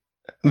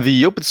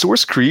The Open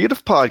Source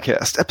Creative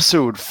Podcast,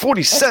 episode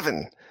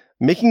 47,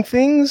 Making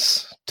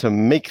Things to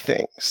Make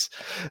Things.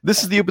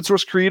 This is the Open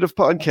Source Creative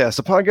Podcast,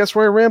 a podcast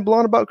where I ramble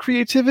on about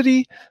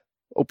creativity,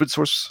 open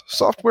source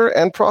software,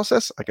 and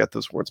process. I got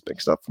those words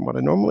mixed up from what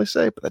I normally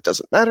say, but that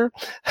doesn't matter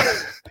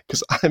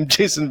because I'm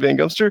Jason Van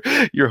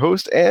Gumster, your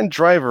host and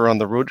driver on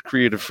the road to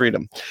creative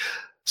freedom.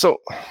 So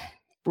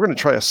we're going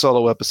to try a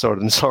solo episode,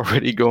 and it's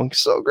already going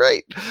so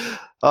great.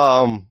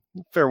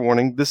 Fair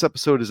warning, this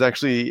episode is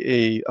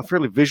actually a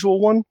fairly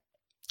visual one.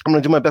 I'm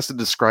going to do my best to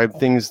describe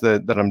things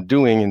that I'm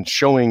doing and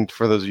showing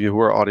for those of you who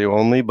are audio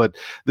only, but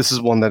this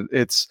is one that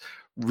it's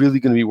really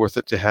going to be worth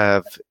it to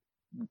have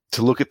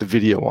to look at the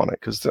video on it,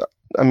 because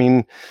I'm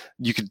going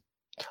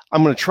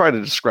to try to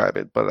describe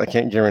it, but I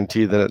can't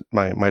guarantee that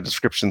my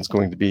description is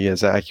going to be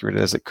as accurate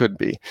as it could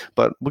be,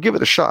 but we'll give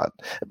it a shot.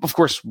 Of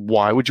course,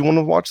 why would you want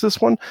to watch this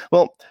one?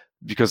 Well,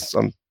 because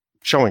I'm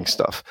showing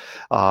stuff.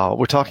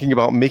 We're talking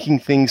about making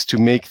things to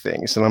make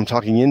things, and I'm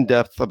talking in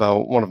depth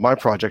about one of my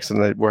projects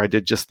where I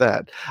did just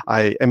that.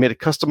 I made a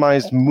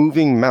customized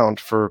moving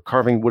mount for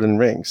carving wooden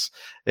rings,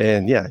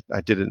 and yeah,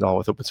 I did it all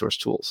with open source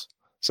tools.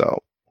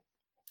 So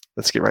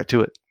let's get right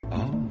to it.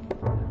 Oh,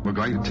 we're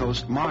going to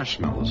toast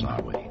marshmallows,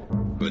 are we?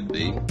 Could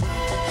be.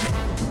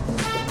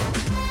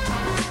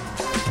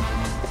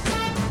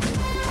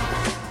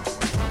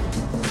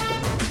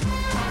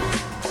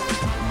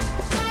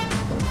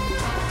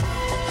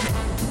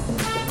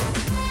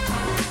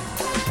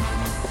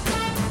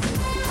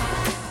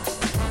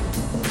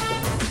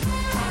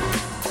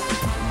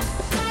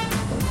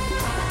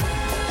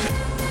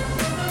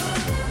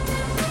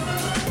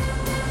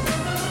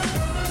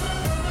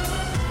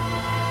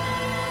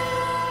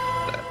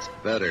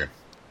 Better.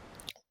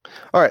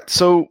 All right,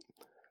 so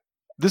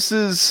this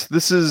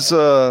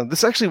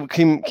actually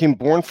came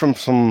born from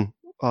some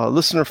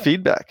listener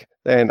feedback,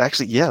 and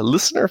actually,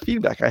 listener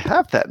feedback. I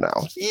have that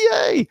now.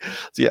 Yay!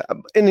 So yeah.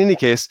 In any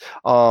case,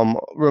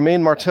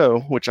 Romain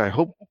Marteau, which I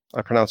hope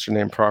I pronounced your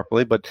name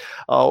properly, but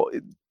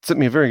sent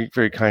me a very,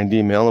 very kind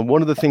email, and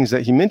one of the things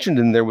that he mentioned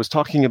in there was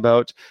talking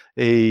about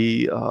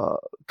a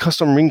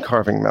custom ring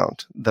carving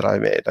mount that I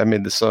made. I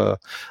made this a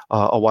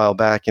while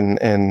back,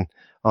 and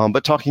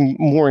but talking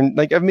more in,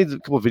 like, I've made a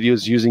couple of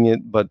videos using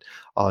it, but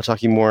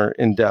talking more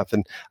in depth.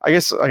 And I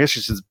guess you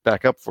should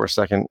back up for a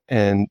second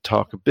and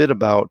talk a bit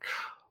about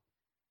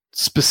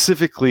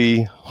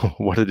specifically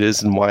what it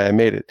is and why I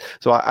made it.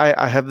 So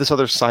I have this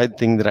other side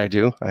thing that I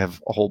do. I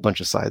have a whole bunch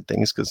of side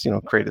things because,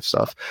 creative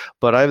stuff.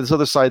 But I have this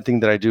other side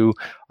thing that I do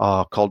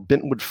called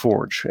Bentwood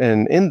Forge.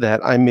 And in that,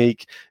 I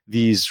make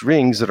these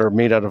rings that are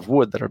made out of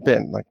wood that are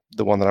bent, like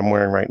the one that I'm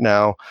wearing right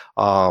now.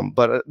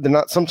 But they're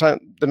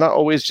not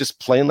always just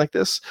plain like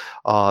this.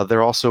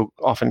 They're also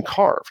often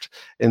carved.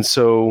 And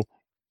so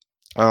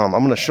I'm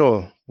going to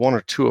show one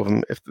or two of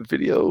them if the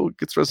video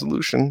gets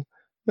resolution.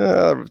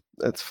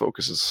 Its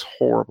focus is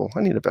horrible.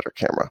 I need a better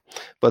camera.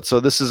 But so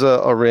this is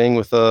a ring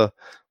with a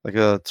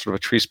sort of a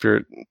tree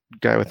spirit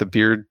guy with a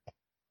beard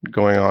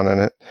going on in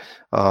it.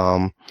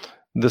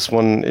 This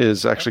one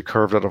is actually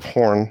carved out of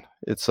horn.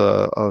 It's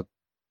a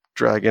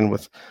dragon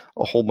with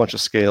a whole bunch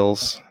of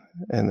scales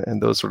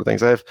and those sort of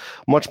things. I have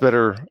much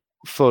better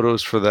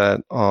photos for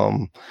that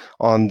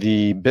on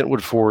the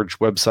Bentwood Forge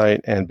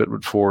website and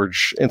Bentwood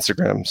Forge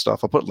Instagram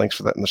stuff. I'll put links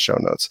for that in the show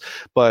notes.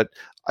 But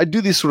I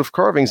do these sort of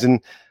carvings,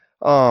 and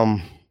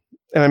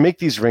I make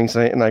these rings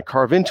and I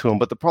carve into them.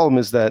 But the problem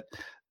is that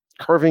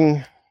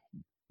carving,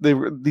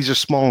 these are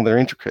small and they're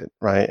intricate,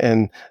 right?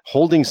 And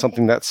holding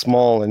something that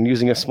small and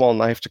using a small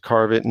knife to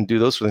carve it and do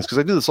those sort of things, because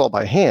I do this all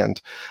by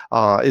hand,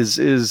 is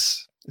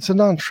it's a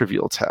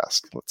non-trivial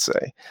task, let's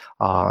say.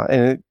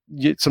 And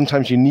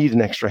sometimes you need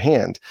an extra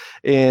hand.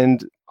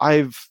 And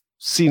I've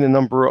seen a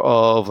number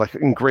of like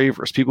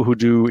engravers, people who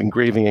do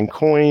engraving in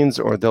coins,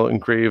 or they'll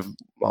engrave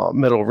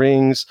metal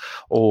rings,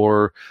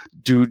 or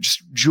do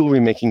just jewelry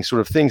making sort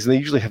of things. And they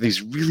usually have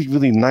these really,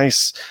 really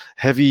nice,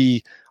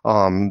 heavy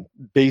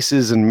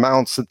bases and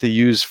mounts that they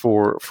use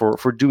for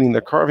doing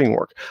their carving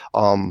work.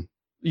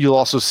 You'll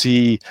also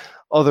see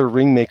other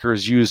ring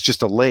makers use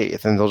just a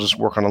lathe, and they'll just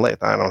work on a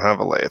lathe. I don't have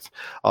a lathe,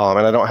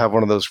 and I don't have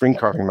one of those ring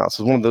carving mounts.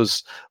 So one of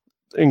those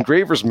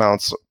engravers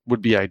mounts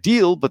would be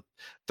ideal, but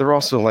they're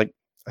also like,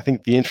 I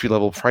think the entry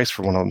level price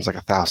for one of them is like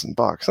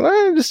 $1,000, and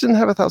I just didn't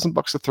have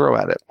 $1,000 to throw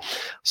at it.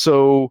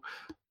 So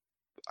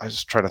I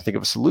was trying to think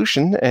of a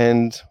solution,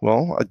 and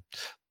well, I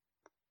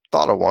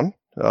thought of one.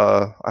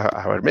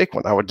 I would make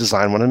one. I would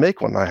design one and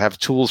make one. I have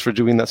tools for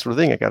doing that sort of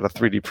thing. I got a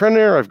 3D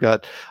printer. I've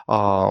got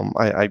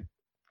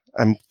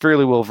I'm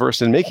fairly well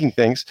versed in making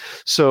things.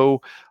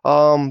 So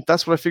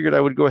that's what I figured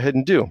I would go ahead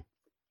and do.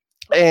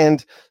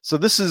 And so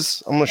I'm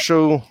going to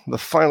show the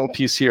final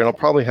piece here, and I'll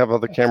probably have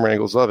other camera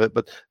angles of it,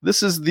 but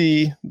this is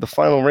the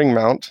final ring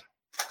mount,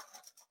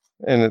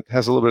 and it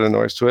has a little bit of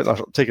noise to it.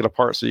 I'll take it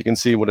apart so you can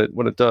see what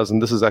it does.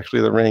 And this is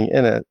actually the ring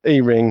in it,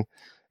 a ring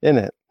in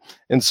it.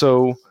 And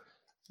so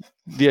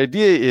the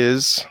idea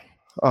is,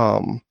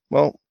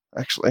 well,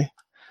 actually,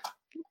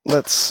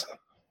 let's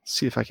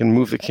see if I can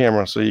move the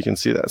camera so you can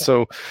see that.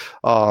 So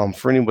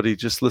for anybody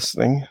just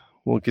listening,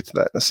 we'll get to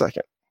that in a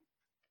second.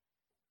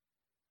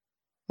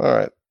 All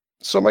right.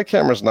 So my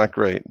camera's not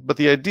great, but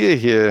the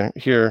idea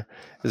here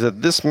is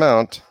that this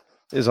mount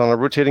is on a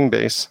rotating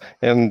base,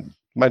 and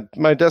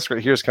my desk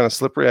right here is kind of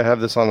slippery. I have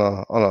this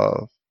on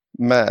a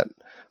mat,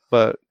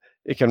 but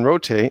it can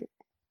rotate,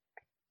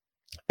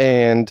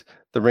 and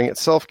the ring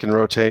itself can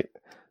rotate,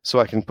 so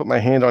I can put my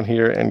hand on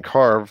here and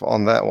carve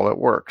on that while it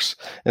works.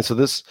 And so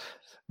this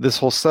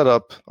whole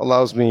setup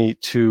allows me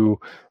to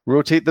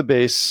rotate the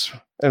base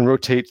and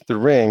rotate the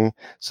ring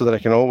so that I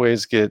can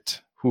always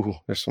get,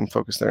 there's some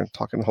focus there,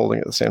 talking and holding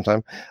at the same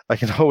time. I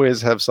can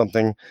always have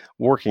something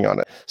working on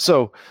it.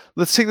 So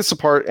let's take this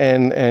apart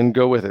and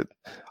go with it.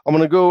 I'm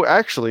going to go,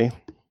 actually,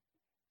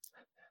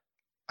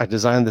 I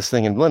designed this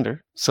thing in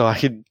Blender so I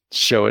could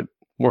show it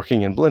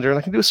working in Blender, and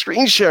I can do a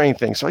screen sharing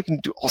thing, so I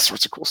can do all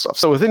sorts of cool stuff.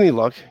 So with any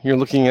luck, you're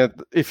looking at,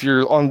 if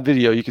you're on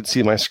video, you can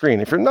see my screen.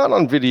 If you're not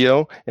on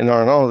video and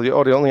are on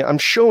audio only, I'm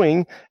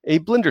showing a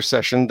Blender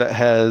session that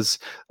has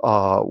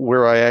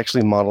where I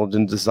actually modeled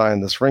and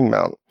designed this ring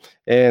mount.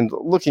 And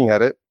looking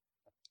at it,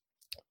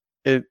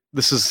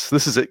 this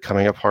is it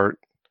coming apart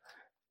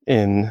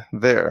in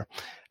there.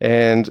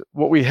 And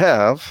what we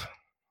have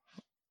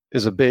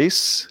is a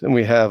base, and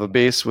we have a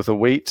base with a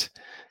weight.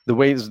 The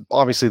weight is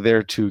obviously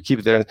there to keep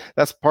it there.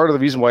 That's part of the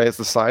reason why it's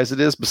the size it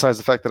is, besides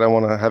the fact that I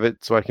want to have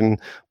it so I can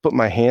put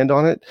my hand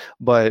on it.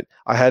 But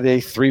I had a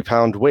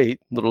 3-pound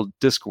weight, little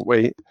disc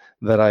weight,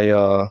 that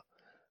I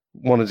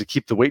wanted to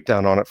keep the weight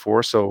down on it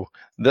for. So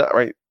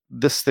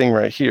this thing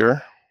right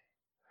here,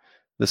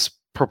 this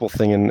purple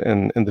thing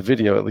in the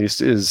video at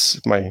least, is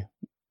my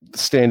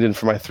stand-in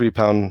for my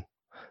 3-pound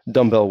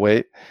dumbbell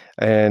weight.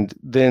 And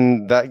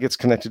then that gets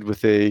connected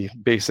with a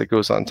base that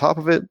goes on top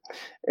of it.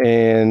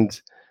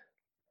 And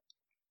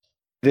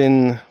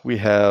then we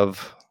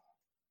have,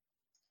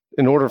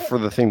 in order for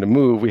the thing to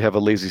move, we have a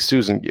Lazy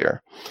Susan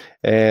gear.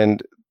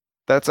 And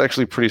that's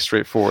actually pretty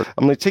straightforward.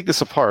 I'm going to take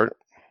this apart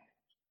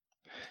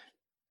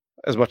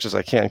as much as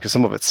I can because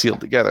some of it's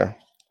sealed together.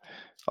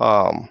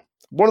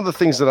 One of the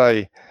things that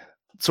I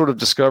sort of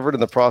discovered in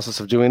the process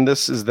of doing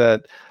this is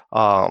that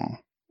I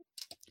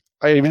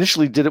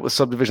initially did it with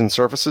subdivision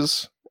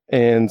surfaces,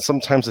 and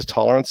sometimes the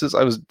tolerances,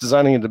 I was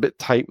designing it a bit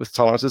tight with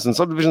tolerances, and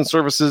subdivision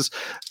surfaces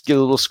get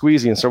a little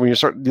squeezy. And so when you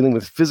start dealing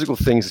with physical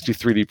things that you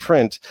 3D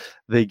print,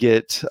 they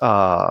get, you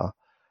got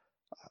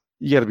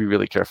to be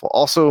really careful.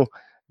 Also,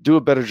 do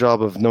a better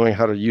job of knowing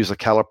how to use a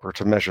caliper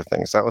to measure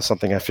things. That was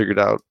something I figured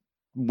out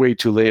way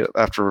too late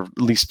after at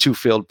least 2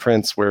 failed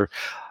prints where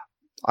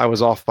I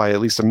was off by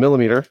at least 1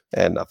 millimeter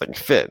and nothing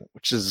fit,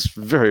 which is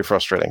very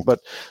frustrating.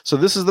 But so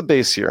this is the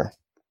base here.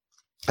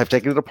 I've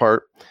taken it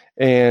apart,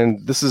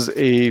 and this is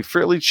a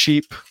fairly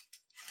cheap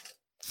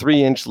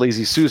 3-inch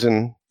Lazy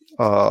Susan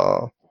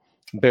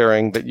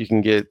bearing that you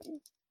can get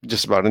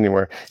just about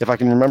anywhere. If I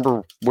can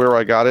remember where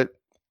I got it,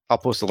 I'll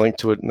post a link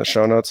to it in the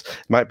show notes.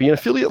 It might be an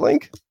affiliate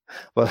link,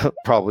 but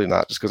probably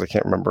not, just because I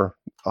can't remember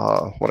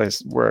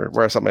where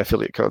I saw my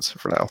affiliate codes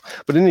for now.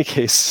 But in any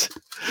case,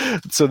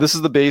 so this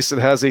is the base. It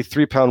has a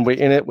 3-pound weight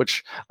in it,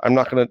 which I'm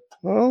not going to,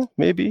 well,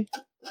 maybe.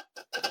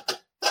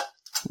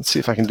 Let's see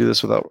if I can do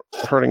this without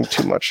hurting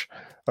too much.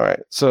 All right,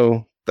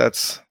 so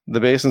that's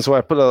the base. And so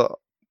I put a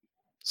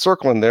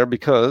circle in there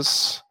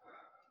because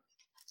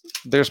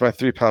there's my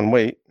 3-pound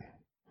weight.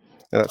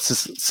 And that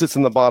sits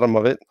in the bottom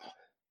of it.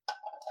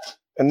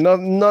 And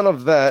none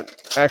of that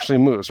actually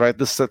moves, right?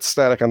 This sits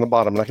static on the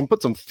bottom. And I can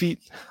put some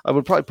feet. I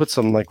would probably put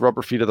some like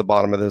rubber feet at the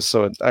bottom of this,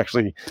 so it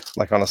actually,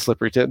 like on a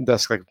slippery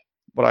desk like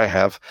what I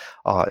have,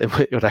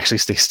 it would actually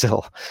stay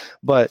still.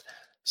 But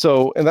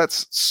so, and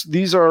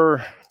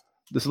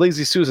this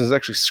Lazy Susan is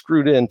actually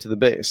screwed into the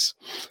base,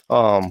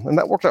 and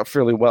that worked out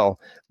fairly well.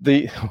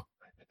 The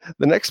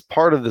next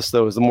part of this,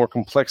 though, is the more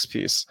complex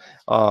piece,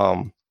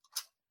 and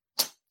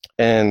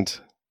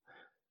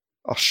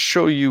I'll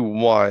show you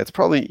why. It's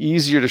probably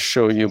easier to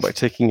show you by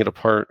taking it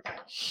apart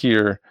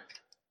here.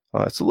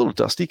 It's a little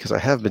dusty because I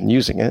have been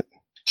using it.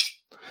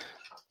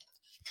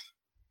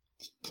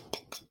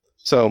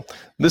 So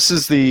this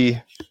is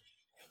the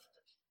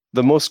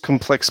most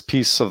complex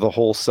piece of the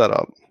whole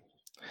setup,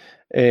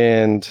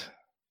 and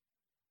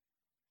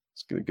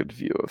get a good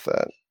view of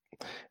that.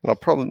 And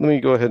let me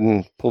go ahead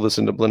and pull this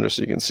into Blender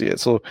so you can see it.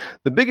 So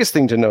the biggest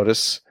thing to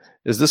notice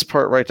is this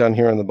part right down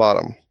here on the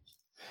bottom.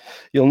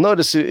 You'll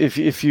notice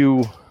if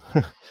you,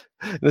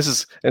 this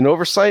is an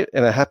oversight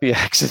and a happy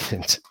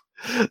accident.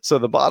 So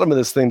the bottom of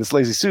this thing, this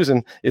Lazy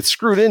Susan, it's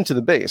screwed into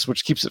the base,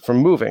 which keeps it from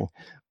moving.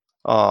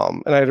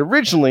 And I had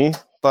originally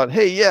thought,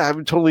 hey, yeah, I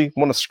would totally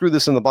want to screw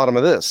this in the bottom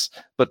of this.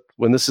 But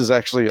when this is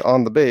actually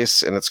on the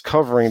base and it's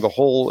covering the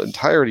whole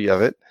entirety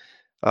of it,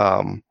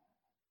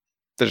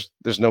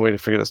 there's no way to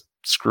figure a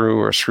screw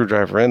or a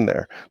screwdriver in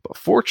there. But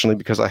fortunately,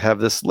 because I have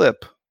this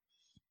lip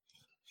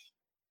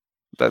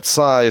that's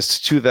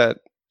sized to that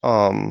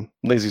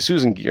Lazy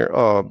Susan gear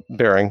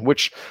bearing,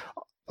 which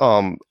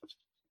I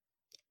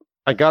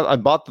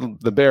bought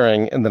the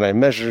bearing, and then I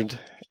measured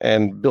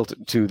and built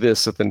it to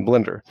this within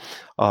Blender.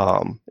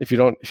 If you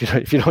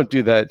don't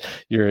do that,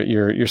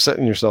 you're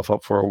setting yourself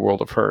up for a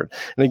world of hurt.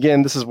 And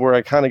again, this is where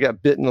I kind of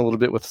got bitten a little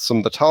bit with some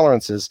of the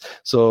tolerances.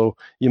 So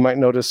you might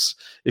notice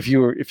if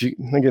you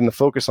again, the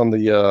focus on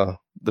the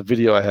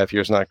video I have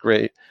here is not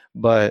great,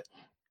 but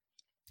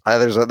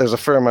there's a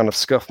fair amount of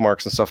scuff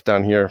marks and stuff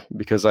down here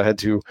because I had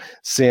to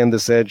sand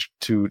this edge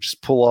to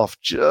just pull off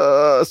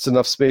just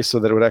enough space so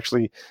that it would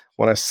actually,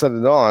 when I set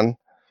it on,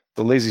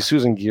 the Lazy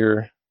Susan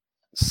gear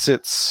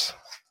sits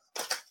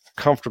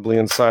comfortably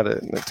inside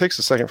it. And it takes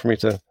a second for me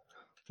to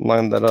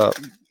line that up.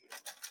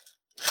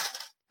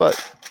 But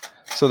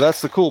so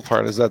that's the cool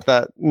part, is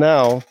that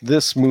now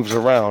this moves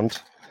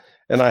around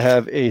and I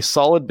have a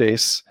solid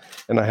base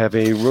and I have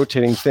a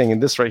rotating thing.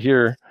 And this right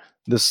here,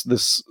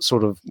 this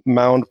sort of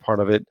mound part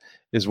of it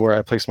is where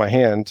I place my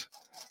hand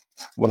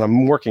when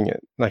I'm working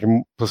it. And I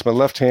can place my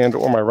left hand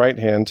or my right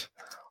hand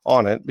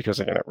on it because,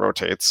 again, it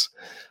rotates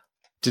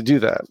to do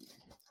that.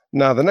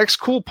 Now, the next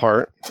cool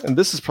part, and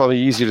this is probably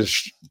easy to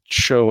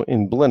show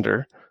in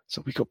Blender.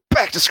 So we go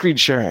back to screen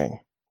sharing.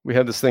 We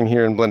have this thing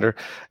here in Blender,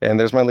 and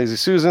there's my Lazy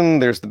Susan.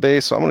 There's the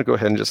base. So I'm going to go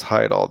ahead and just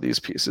hide all these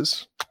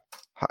pieces.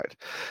 Hide.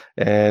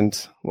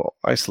 And we'll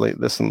isolate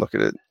this and look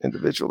at it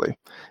individually.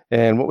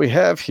 And what we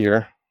have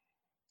here,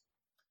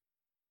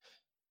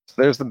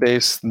 so there's the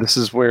base. This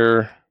is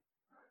where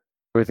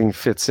everything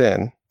fits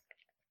in.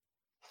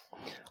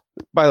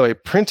 By the way,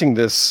 printing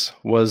this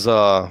was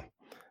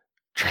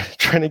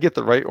trying to get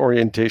the right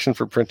orientation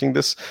for printing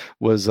this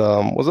was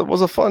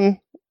a fun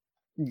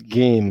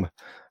game,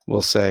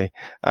 we'll say.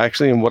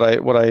 Actually, and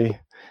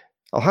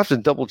I'll have to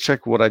double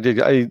check what I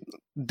did. I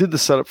did the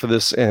setup for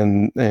this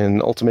in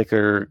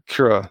Ultimaker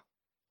Cura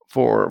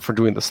for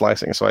doing the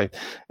slicing. So I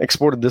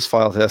exported this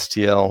file to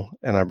STL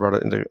and I brought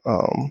it into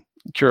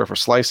Cura for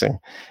slicing.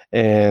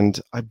 And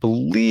I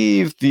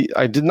believe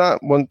I did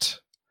not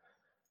want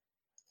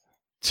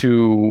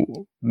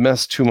to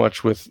mess too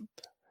much with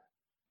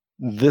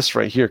this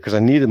right here because I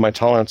needed my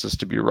tolerances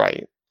to be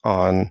right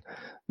on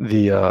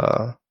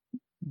the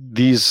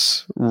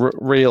these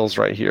rails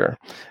right here.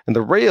 And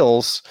the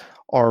rails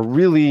are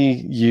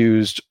really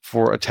used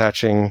for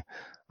attaching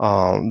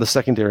the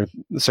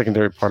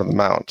secondary part of the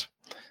mount,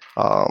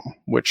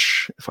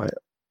 which if I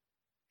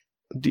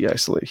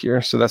de-isolate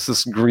here, so that's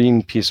this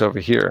green piece over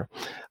here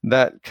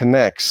that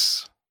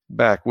connects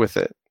back with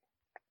it.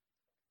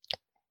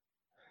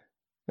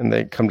 And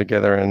they come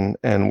together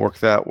and work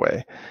that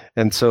way.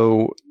 And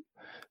so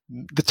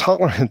the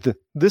tolerance,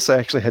 this I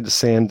actually had to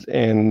sand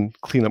and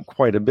clean up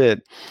quite a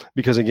bit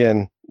because,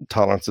 again,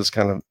 tolerances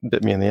kind of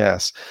bit me in the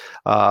ass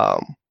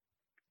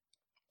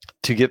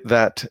to get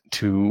that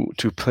to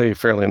play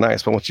fairly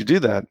nice. But once you do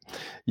that,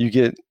 you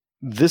get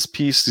this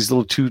piece, these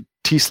little two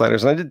T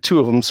sliders, and I did two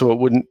of them so it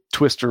wouldn't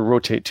twist or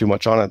rotate too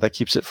much on it. That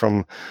keeps it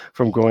from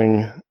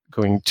going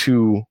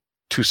too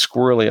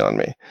squirrely on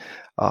me.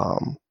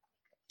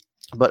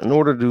 But in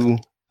order to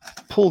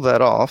pull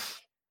that off,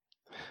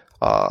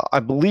 I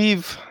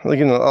believe,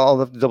 again, I'll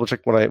have to double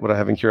check what I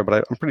have in here,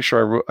 but I'm pretty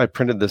sure I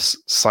printed this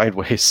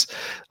sideways.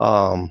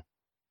 Maybe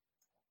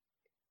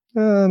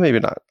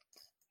not.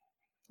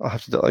 I'll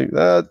have to tell you.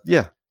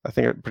 Yeah, I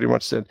think I pretty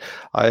much did.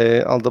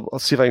 I'll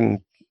see if I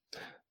can.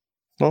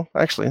 Well,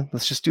 actually,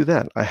 let's just do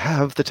that. I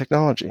have the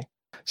technology.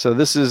 So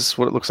this is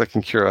what it looks like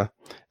in Cura,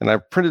 and I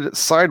printed it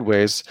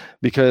sideways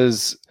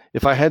because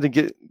if I had to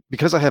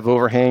because I have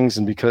overhangs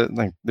and because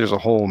there's a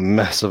whole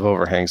mess of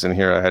overhangs in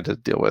here I had to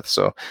deal with.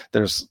 So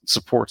there's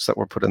supports that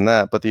were put in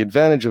that. But the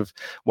advantage of,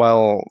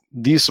 while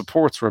these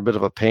supports were a bit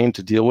of a pain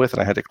to deal with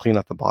and I had to clean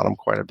up the bottom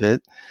quite a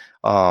bit,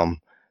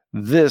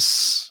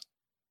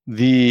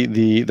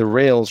 the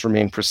rails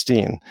remain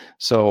pristine.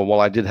 So while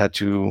I did have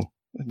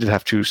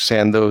to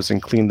sand those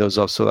and clean those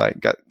up so that I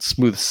got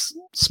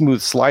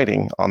smooth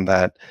sliding on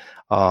that,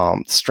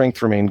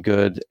 strength remained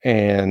good,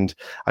 and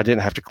I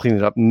didn't have to clean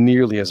it up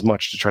nearly as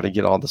much to try to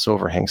get all this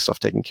overhang stuff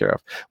taken care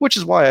of, which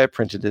is why I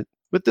printed it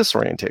with this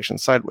orientation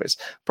sideways.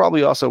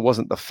 Probably also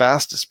wasn't the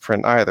fastest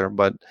print either,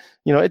 but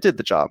it did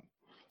the job.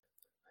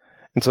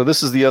 And so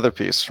this is the other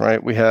piece,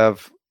 right? We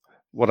have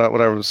what I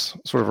was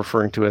sort of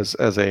referring to as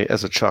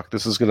a chuck.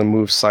 This is going to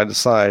move side to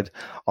side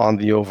on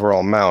the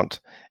overall mount,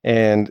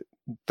 and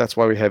that's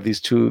why we have these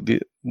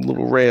the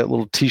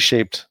little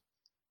T-shaped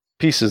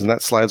pieces, and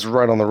that slides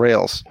right on the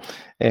rails.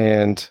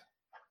 And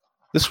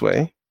this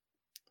way,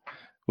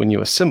 when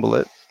you assemble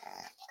it,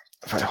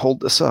 if I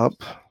hold this up,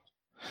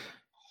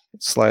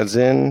 it slides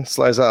in,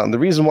 slides out. And the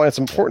reason why it's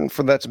important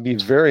for that to be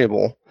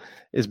variable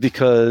is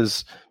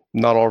because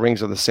not all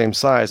rings are the same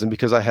size, and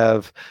because I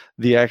have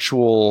the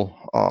actual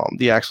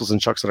the axles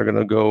and chucks that are going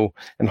to go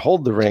and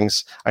hold the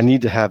rings, I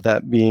need to have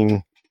that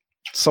being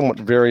somewhat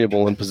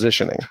variable in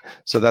positioning.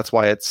 So that's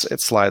why it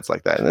slides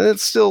like that. And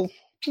it's still,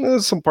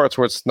 there's some parts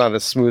where it's not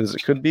as smooth as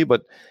it could be,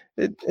 but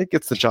it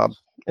gets the job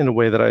in a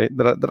way that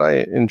I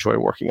enjoy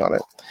working on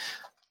it.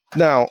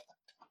 Now,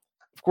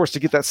 of course, to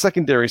get that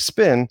secondary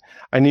spin,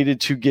 I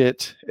needed to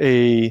get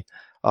a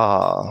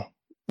I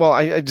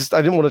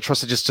didn't want to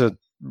trust it just to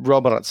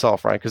rub on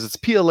itself, right? Because it's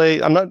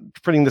PLA. I'm not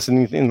printing this in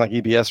anything like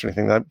EBS or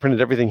anything. I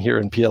printed everything here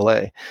in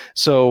PLA.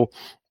 So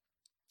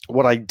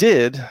what I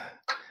did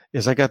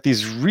is I got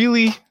these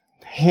really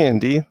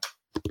handy.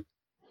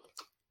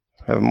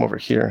 I have them over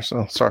here.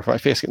 So sorry for my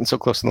face getting so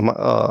close to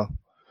the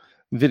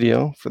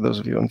video for those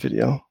of you on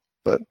video,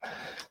 but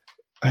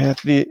I have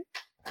the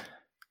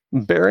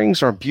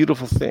bearings are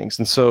beautiful things.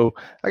 And so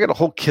I got a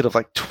whole kit of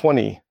like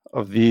 20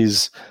 of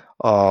these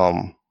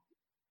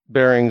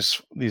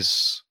bearings,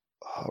 these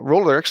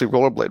they're actually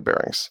rollerblade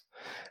bearings.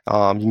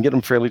 You can get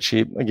them fairly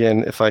cheap.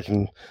 Again, if I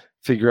can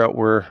figure out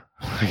where,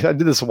 I did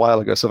this a while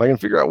ago, so if I can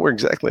figure out where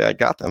exactly I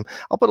got them,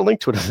 I'll put a link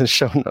to it in the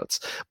show notes.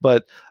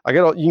 But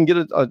you can get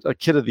a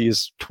kit of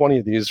these, 20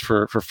 of these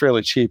for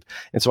fairly cheap.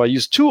 And so I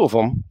used 2 of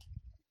them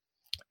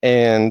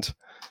and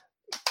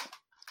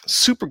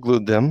super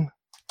glued them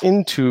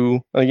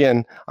into,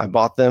 again, I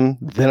bought them,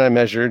 then I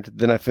measured,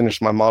 then I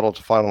finished my model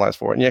to finalize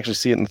for it. And you actually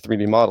see it in the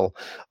 3D model.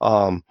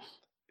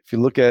 If you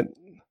look at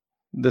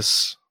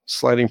this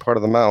sliding part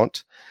of the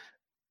mount,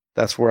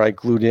 that's where I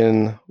glued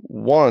in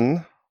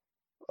one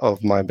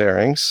of my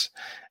bearings,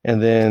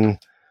 and then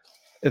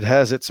it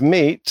has its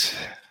mate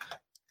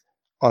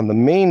on the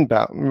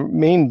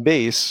main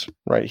base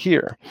right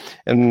here.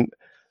 And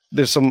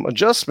there's some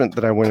adjustment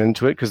that I went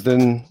into it, because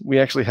then we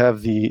actually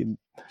have the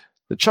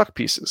chuck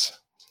pieces,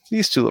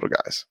 these 2 little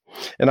guys.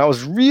 And I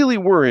was really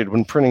worried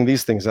when printing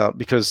these things out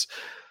because,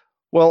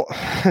 well,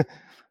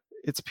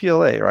 it's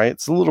PLA, right?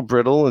 It's a little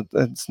brittle.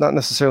 It's not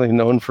necessarily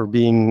known for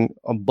being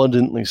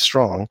abundantly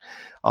strong.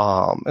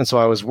 And so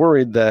I was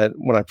worried that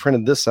when I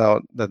printed this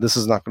out, that this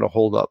is not going to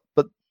hold up.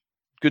 But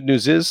good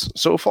news is,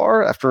 so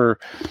far, after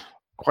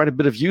quite a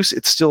bit of use,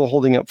 it's still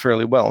holding up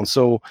fairly well. And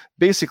so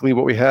basically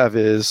what we have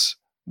is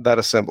that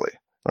assembly,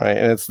 right?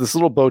 And it's this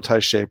little bow tie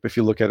shape if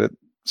you look at it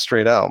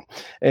straight out.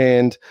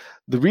 And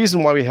the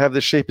reason why we have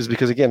this shape is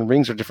because, again,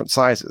 rings are different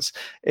sizes.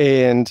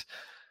 And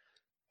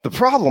the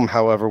problem,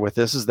 however, with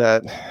this is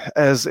that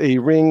as a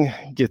ring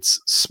gets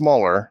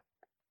smaller,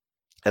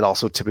 it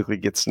also typically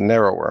gets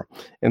narrower.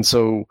 And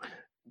so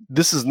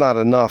this is not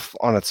enough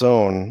on its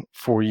own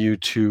for you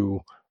to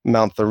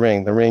mount the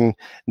ring. The ring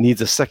needs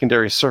a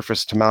secondary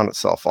surface to mount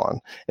itself on.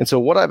 And so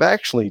what I've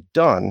actually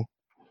done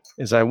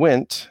is I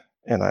went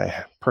and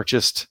I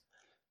purchased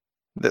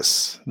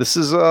this. This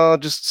is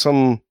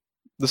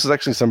this is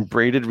actually some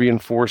braided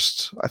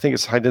reinforced, I think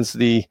it's high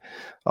density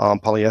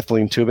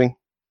polyethylene tubing.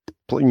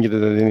 You can get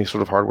it at any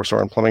sort of hardware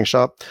store and plumbing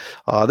shop.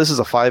 This is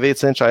a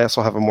 5/8 inch. I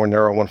also have a more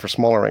narrow one for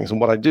smaller rings. And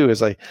what I do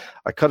is I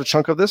cut a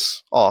chunk of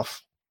this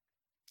off.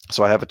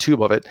 So I have a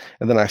tube of it,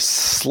 and then I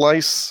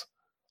slice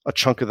a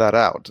chunk of that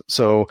out.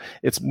 So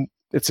it's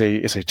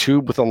a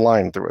tube with a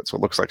line through it. So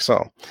it looks like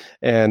so.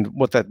 And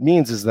what that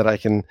means is that I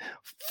can,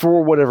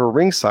 for whatever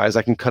ring size,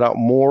 I can cut out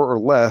more or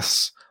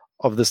less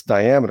of this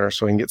diameter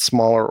so I can get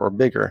smaller or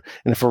bigger.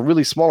 And for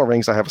really smaller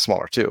rings, I have a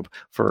smaller tube.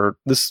 For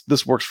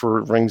this works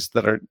for rings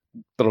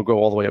that'll go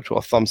all the way up to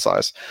a thumb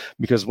size,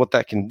 because what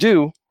that can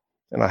do,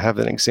 and I have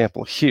an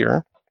example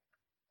here,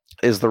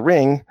 is the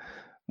ring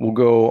will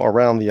go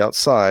around the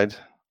outside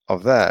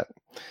of that.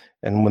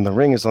 And when the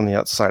ring is on the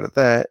outside of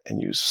that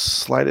and you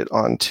slide it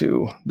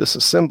onto this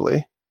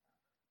assembly,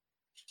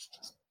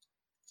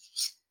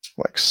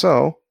 like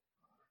so,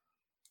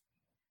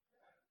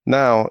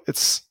 now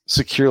it's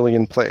securely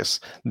in place.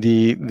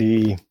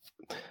 The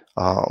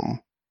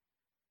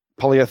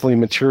polyethylene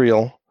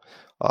material,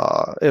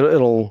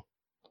 it'll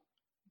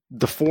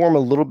deform a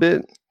little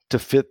bit to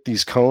fit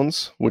these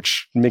cones,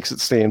 which makes it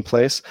stay in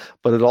place.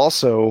 But it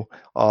also,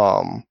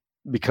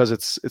 because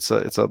it's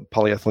a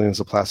polyethylene, it's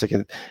a plastic,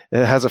 and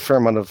it has a fair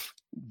amount of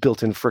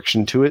built-in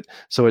friction to it,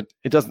 so it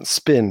doesn't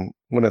spin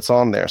when it's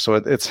on there. So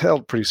it's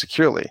held pretty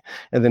securely.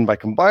 And then by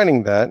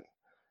combining that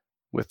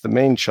with the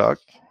main chuck,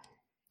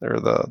 or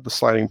the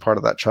sliding part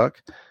of that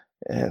chuck,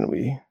 and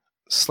we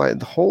slide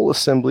the whole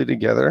assembly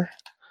together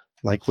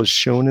like was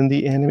shown in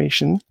the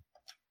animation.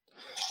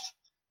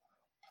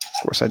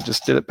 Of course, I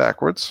just did it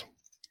backwards.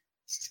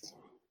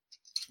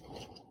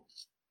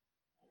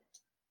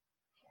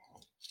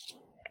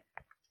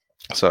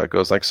 So it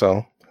goes like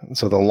so.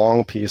 So the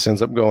long piece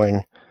ends up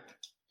going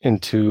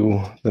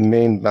into the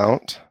main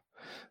mount,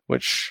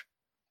 which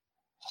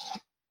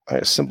I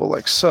assemble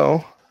like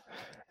so.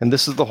 And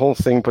this is the whole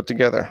thing put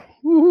together.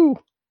 Woohoo!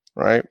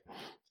 Right?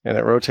 And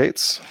it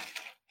rotates.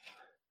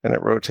 And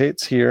it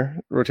rotates here.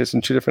 It rotates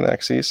in two different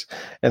axes.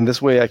 And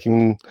this way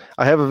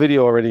I have a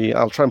video already,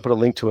 I'll try and put a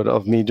link to it,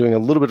 of me doing a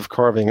little bit of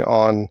carving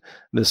on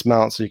this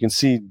mount so you can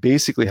see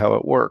basically how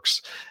it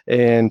works.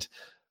 And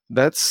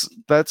that's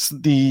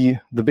the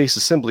base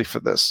assembly for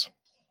this.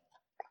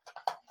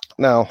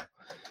 Now,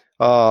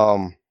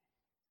 let's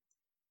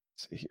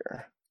see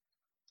here.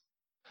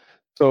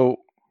 So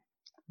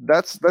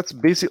that's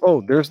basic.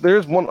 Oh,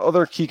 there's one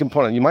other key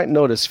component. You might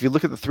notice if you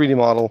look at the 3D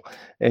model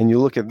and you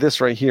look at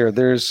this right here,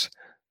 there's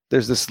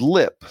this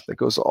lip that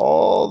goes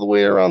all the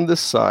way around this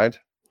side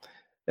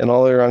and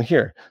all the way around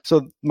here.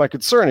 So my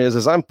concern is,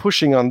 as I'm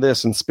pushing on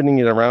this and spinning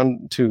it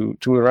around to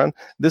around,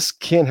 this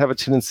can have a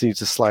tendency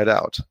to slide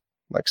out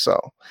like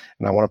so.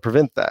 And I want to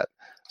prevent that.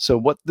 So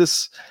what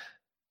this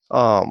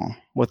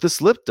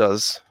lip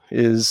does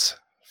is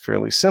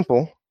fairly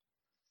simple.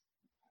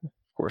 Of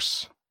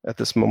course, at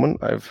this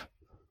moment, I've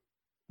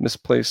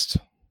misplaced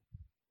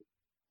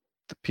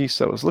the piece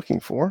I was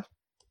looking for.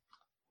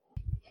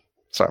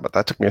 Sorry about that.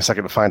 It took me a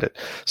second to find it.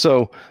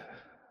 So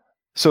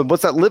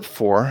what's that lip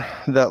for?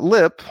 That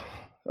lip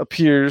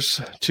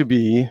appears to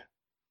be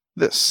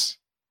this.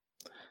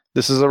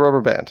 This is a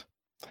rubber band.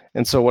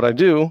 And so what I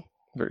do,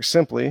 very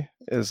simply,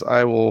 is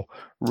I will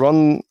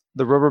run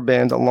the rubber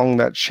band along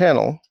that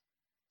channel,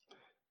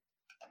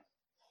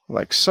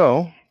 like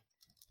so.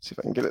 See if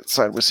I can get it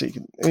sideways so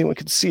anyone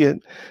can see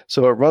it.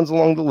 So it runs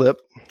along the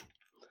lip,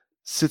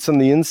 sits on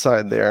the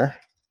inside there,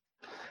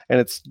 and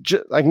it's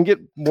I can get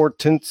more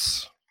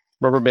tense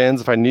rubber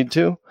bands if I need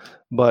to,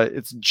 but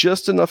it's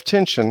just enough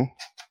tension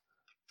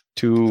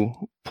to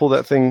pull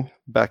that thing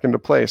back into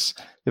place.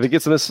 If it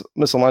gets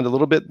misaligned a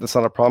little bit, that's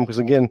not a problem, because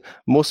again,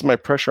 most of my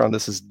pressure on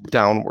this is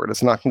downward.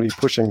 It's not going to be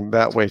pushing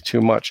that way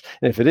too much.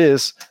 And if it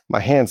is, my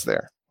hand's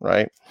there,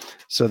 right?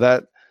 So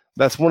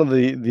that's one of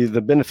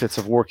the benefits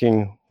of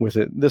working with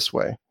it this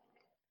way.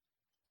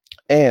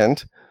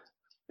 And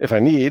if I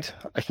need,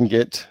 I can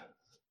get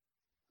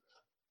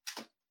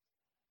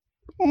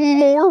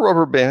more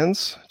rubber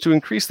bands to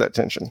increase that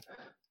tension.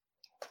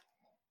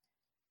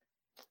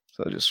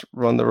 So just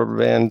run the rubber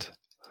band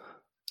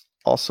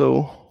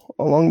also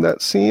along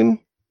that seam,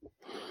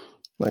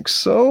 like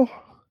so.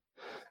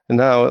 And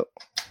now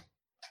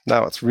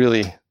it's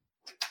really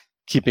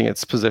keeping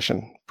its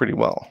position pretty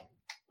well.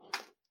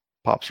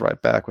 Pops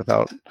right back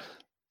without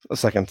a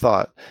second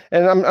thought.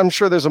 And I'm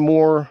sure there's a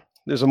more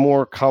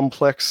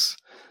complex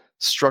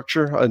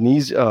structure, an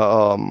easy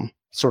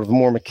sort of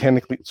more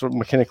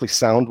mechanically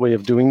sound way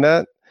of doing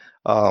that.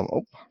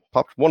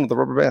 Popped one of the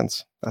rubber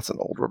bands. That's an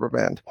old rubber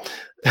band.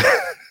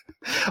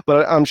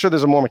 But I'm sure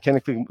there's a more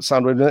mechanically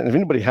sound way of doing it. And if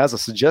anybody has a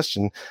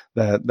suggestion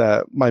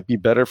that might be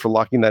better for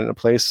locking that into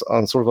place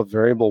on sort of a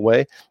variable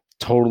way,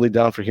 totally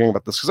down for hearing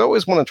about this. Because I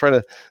always want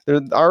to I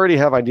already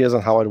have ideas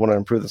on how I'd want to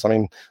improve this. I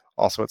mean,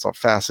 also it's all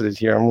faceted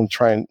here. I'm going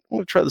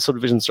to try the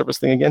subdivision surface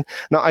thing again.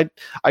 Now,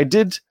 I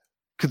did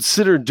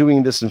consider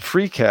doing this in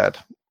FreeCAD.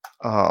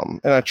 And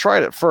I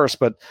tried it first,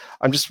 but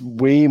I'm just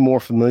way more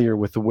familiar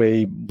with the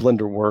way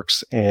Blender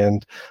works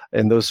and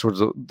those sort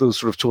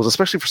of tools,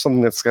 especially for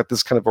something that's got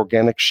this kind of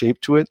organic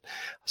shape to it.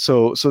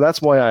 So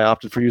that's why I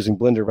opted for using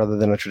Blender rather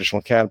than a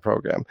traditional CAD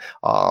program.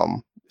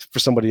 For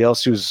somebody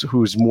else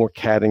who's more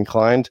CAD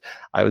inclined,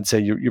 I would say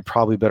you're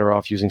probably better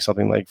off using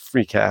something like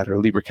FreeCAD or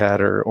LibreCAD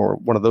or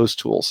one of those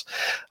tools.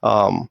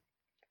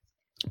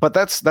 But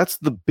that's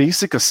the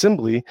basic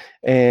assembly,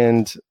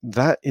 and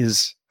that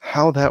is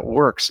how that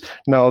works.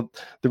 Now,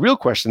 the real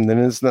question then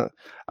is that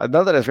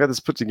now that I've got this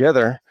put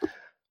together,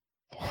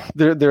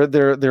 there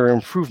are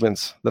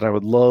improvements that I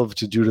would love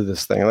to do to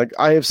this thing. Like,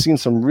 I have seen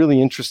some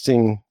really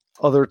interesting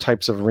other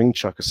types of ring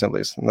chuck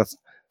assemblies, and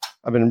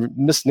I've been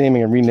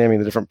misnaming and renaming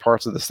the different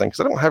parts of this thing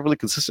because I don't have really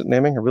consistent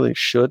naming. I really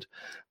should,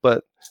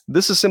 but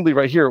this assembly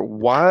right here,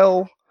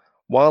 while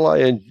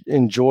I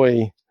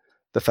enjoy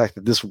the fact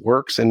that this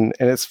works and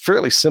it's a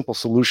fairly simple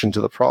solution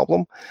to the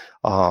problem,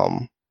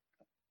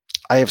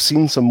 I have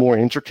seen some more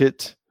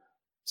intricate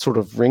sort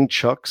of ring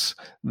chucks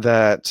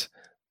that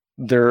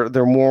they're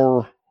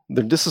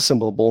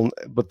disassemblable,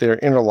 but they're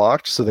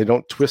interlocked so they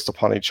don't twist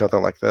upon each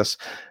other like this.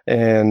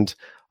 And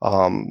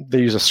they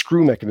use a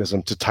screw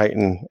mechanism to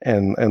tighten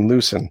and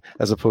loosen,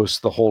 as opposed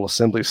to the whole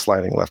assembly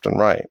sliding left and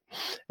right.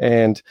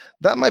 And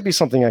that might be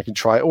something I could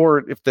try,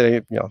 or if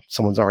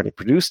someone's already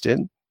produced it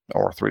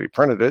or 3D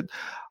printed it,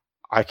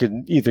 I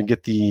could either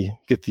get the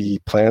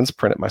plans,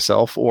 print it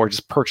myself, or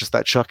just purchase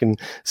that chuck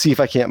and see if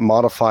I can't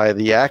modify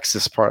the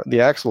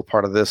axle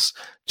part of this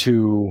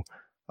to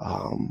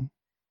fit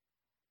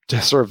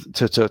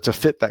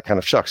that kind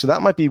of chuck. So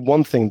that might be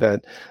one thing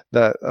that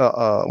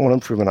one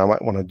improvement I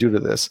might want to do to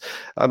this.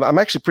 I'm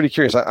actually pretty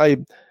curious. I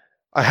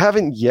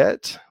haven't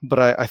yet, but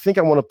I think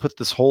I want to put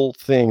this whole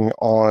thing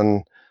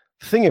on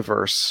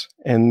Thingiverse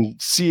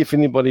and see if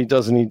anybody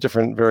does any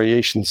different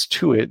variations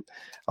to it.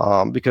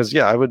 Because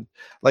I would,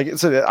 like I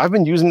said, I've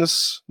been using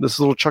this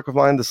little chuck of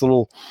mine, this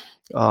little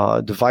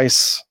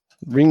device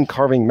ring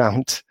carving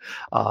mount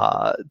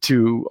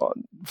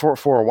for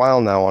a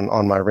while now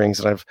on my rings,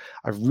 and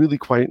I've really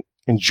quite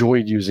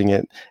enjoyed using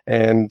it.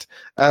 And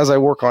as I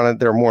work on it,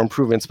 there are more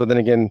improvements. But then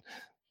again,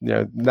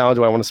 now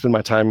do I want to spend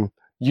my time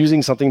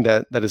using something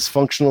that is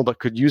functional but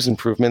could use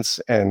improvements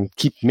and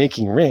keep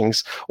making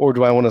rings, or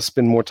do I want to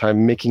spend more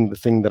time making the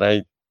thing that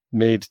I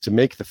made to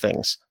make the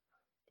things?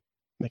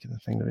 Making the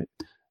thing that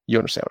you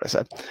understand what I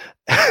said.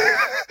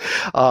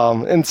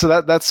 And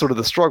so that's sort of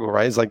the struggle,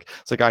 right? It's like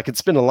I could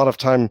spend a lot of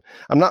time.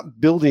 I'm not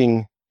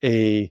building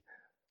a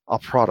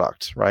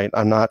product, right?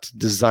 I'm not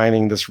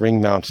designing this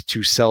ring mount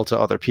to sell to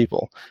other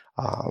people.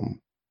 Of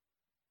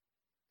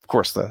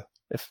course,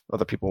 if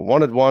other people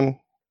wanted one,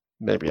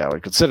 maybe I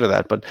would consider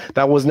that, but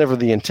that was never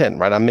the intent,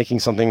 right? I'm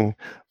making something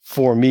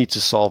for me to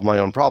solve my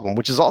own problem,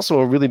 which is also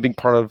a really big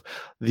part of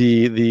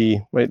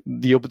the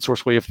open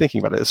source way of thinking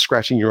about it, is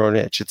scratching your own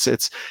itch.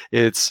 It's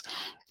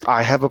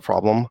I have a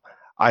problem.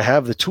 I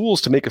have the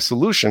tools to make a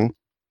solution,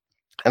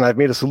 and I've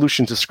made a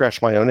solution to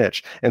scratch my own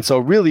itch. And so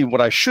really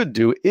what I should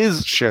do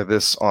is share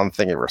this on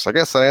Thingiverse. I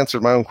guess I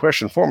answered my own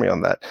question for me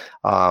on that.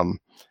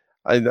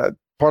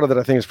 Part of it,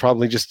 I think, is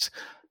probably just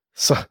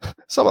some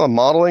of the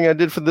modeling I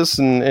did for this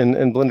in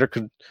Blender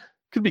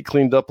could be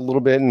cleaned up a little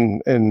bit.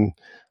 And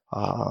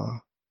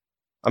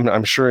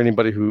I'm sure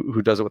anybody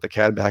who does it with a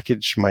CAD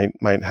package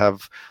might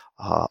have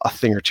a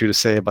thing or two to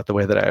say about the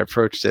way that I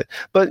approached it.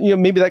 But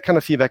maybe that kind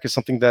of feedback is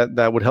something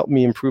that would help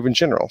me improve in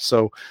general.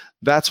 So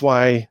that's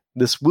why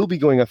this will be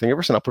going on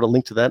Thingiverse, and I'll put a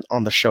link to that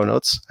on the show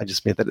notes. I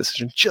just made that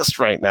decision just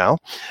right now.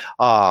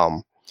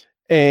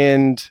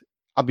 And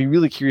I'll be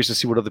really curious to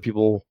see what other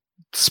people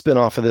spin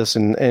off of this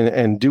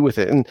and do with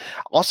it. And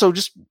also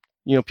just,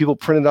 people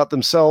print it out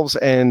themselves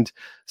and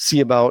see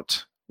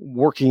about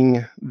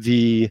working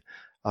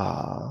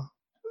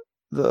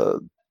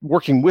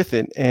working with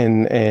it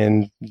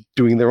and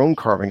doing their own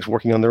carvings,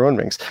 working on their own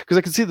rings. Because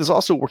I can see this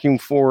also working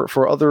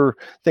for other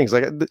things.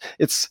 Like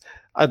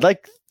I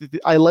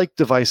like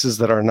devices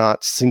that are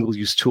not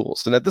single-use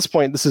tools. And at this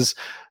point, this is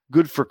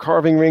good for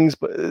carving rings,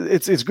 but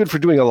it's good for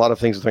doing a lot of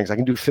things with rings. I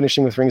can do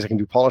finishing with rings. I can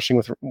do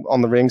polishing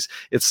on the rings.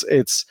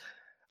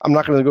 I'm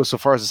not going to go so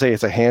far as to say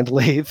it's a hand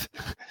lathe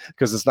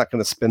because it's not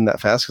going to spin that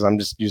fast because I'm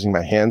just using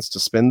my hands to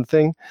spin the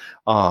thing.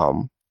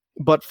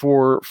 But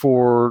for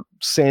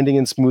sanding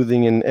and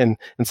smoothing and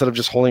instead of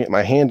just holding it in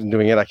my hand and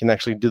doing it, I can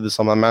actually do this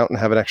on my mount and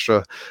have an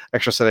extra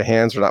set of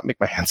hands or not make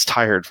my hands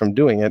tired from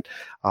doing it.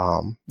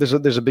 There's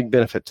a big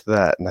benefit to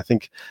that. And I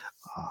think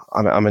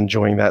I'm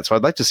enjoying that. So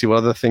I'd like to see what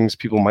other things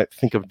people might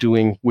think of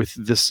doing with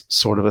this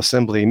sort of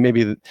assembly.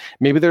 Maybe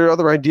there are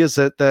other ideas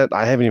that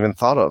I haven't even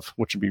thought of,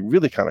 which would be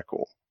really kind of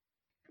cool.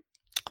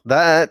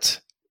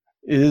 That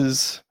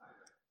is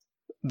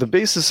the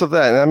basis of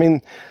that. And I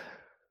mean,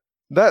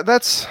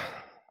 that's...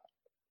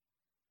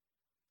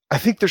 I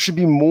think there should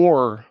be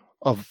more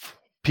of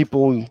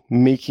people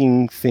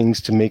making things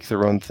to make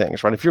their own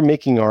things, right? If you're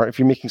making art, if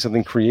you're making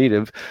something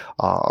creative,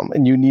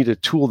 and you need a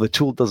tool, the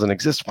tool doesn't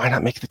exist, why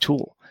not make the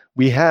tool?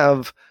 We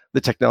have the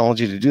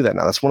technology to do that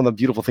now. That's one of the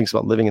beautiful things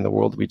about living in the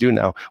world that we do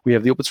now. We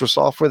have the open source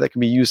software that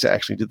can be used to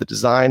actually do the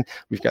design.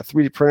 We've got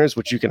 3D printers,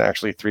 which you can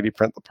actually 3D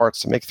print the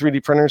parts to make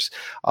 3D printers.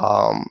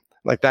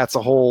 That's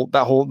the whole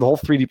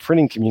 3D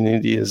printing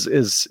community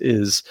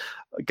is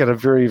got a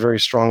very, very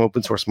strong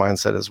open source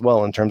mindset as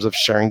well in terms of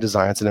sharing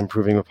designs and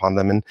improving upon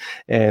them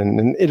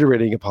and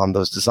iterating upon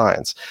those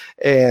designs.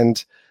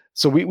 And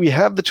so we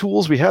have the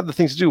tools, we have the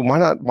things to do. Why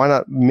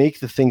not make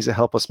the things that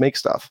help us make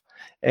stuff?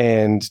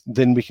 And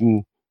then we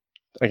can,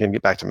 again,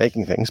 get back to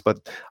making things,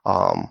 but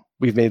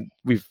we've made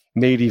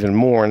even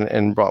more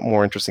and brought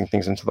more interesting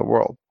things into the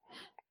world.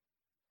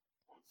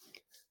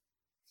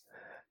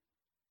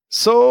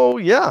 So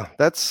yeah,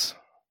 that's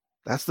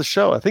the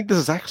show. I think this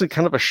is actually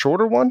kind of a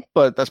shorter one,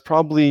 but that's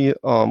probably,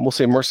 we'll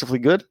say, mercifully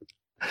good.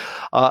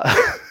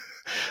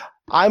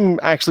 I'm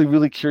actually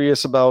really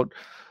curious about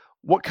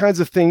what kinds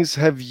of things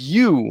have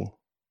you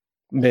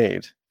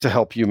made to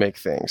help you make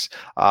things.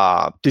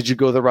 Did you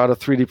go the route of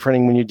 3D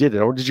printing when you did it,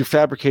 or did you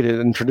fabricate it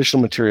in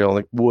traditional material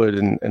like wood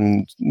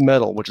and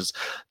metal, which is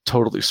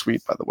totally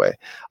sweet, by the way.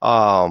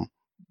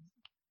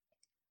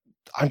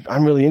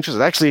 I'm really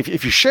interested. Actually,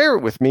 if you share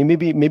it with me,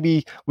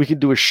 maybe we could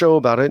do a show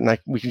about it, and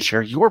we can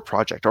share your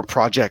project or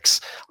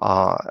projects,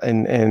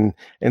 and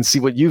see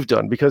what you've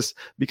done. Because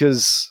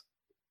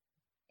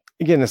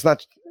again, it's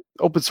not,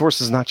 open source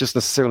is not just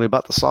necessarily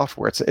about the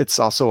software. It's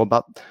also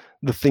about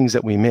the things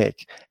that we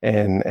make,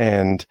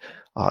 and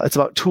it's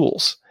about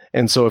tools.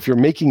 And so if you're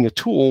making a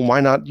tool,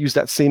 why not use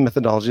that same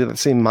methodology, that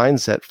same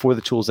mindset for the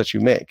tools that you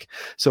make?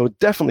 So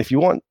definitely, if you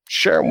want,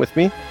 share them with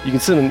me. You can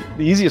send them.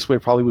 The easiest way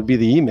probably would be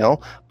the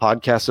email,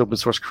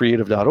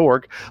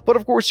 podcast@opensourcecreative.org. But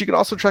of course, you can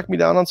also track me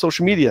down on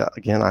social media.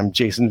 Again, I'm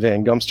Jason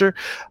Van Gumster.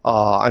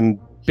 I'm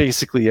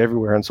basically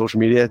everywhere on social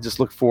media. Just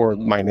look for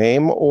my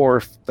name, or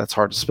if that's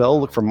hard to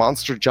spell, look for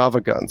Monster Java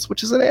Guns,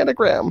 which is an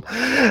anagram.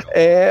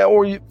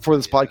 For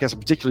this podcast in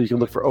particular, you can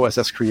look for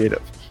OSS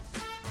Creative.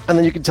 And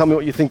then you can tell me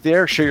what you think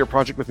there, share your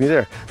project with me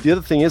there. The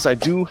other thing is I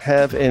do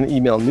have an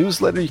email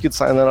newsletter. You can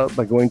sign that up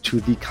by going to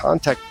the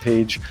contact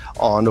page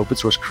on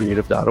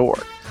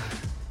opensourcecreative.org.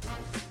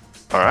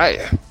 All right.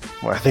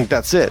 Well, I think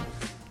that's it.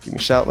 Give me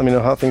a shout. Let me know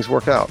how things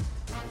work out.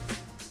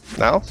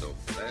 Now,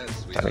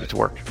 time to get to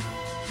work.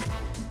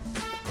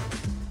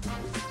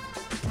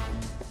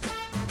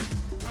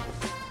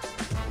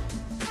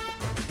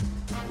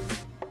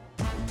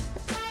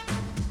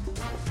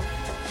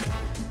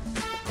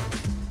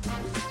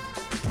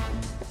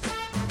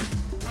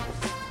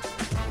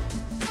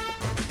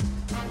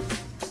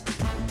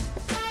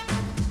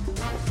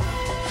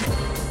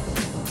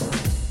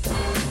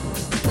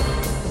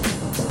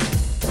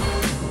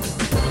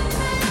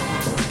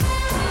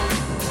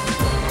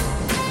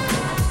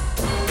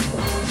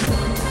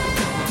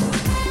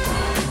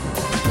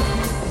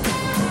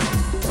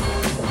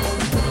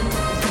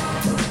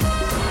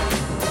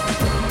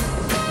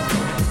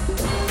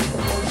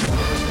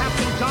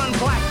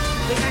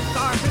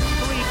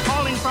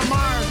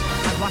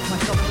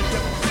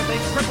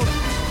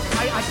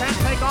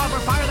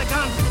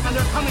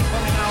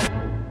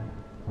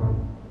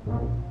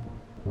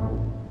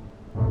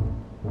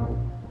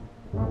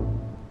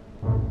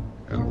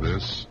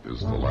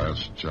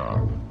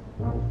 job.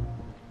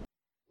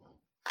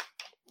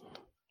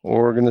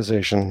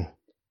 Organization.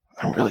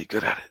 I'm really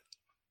good at it.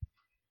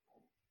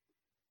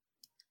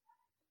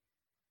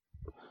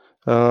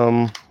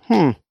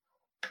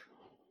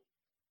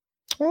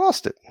 I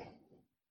lost it.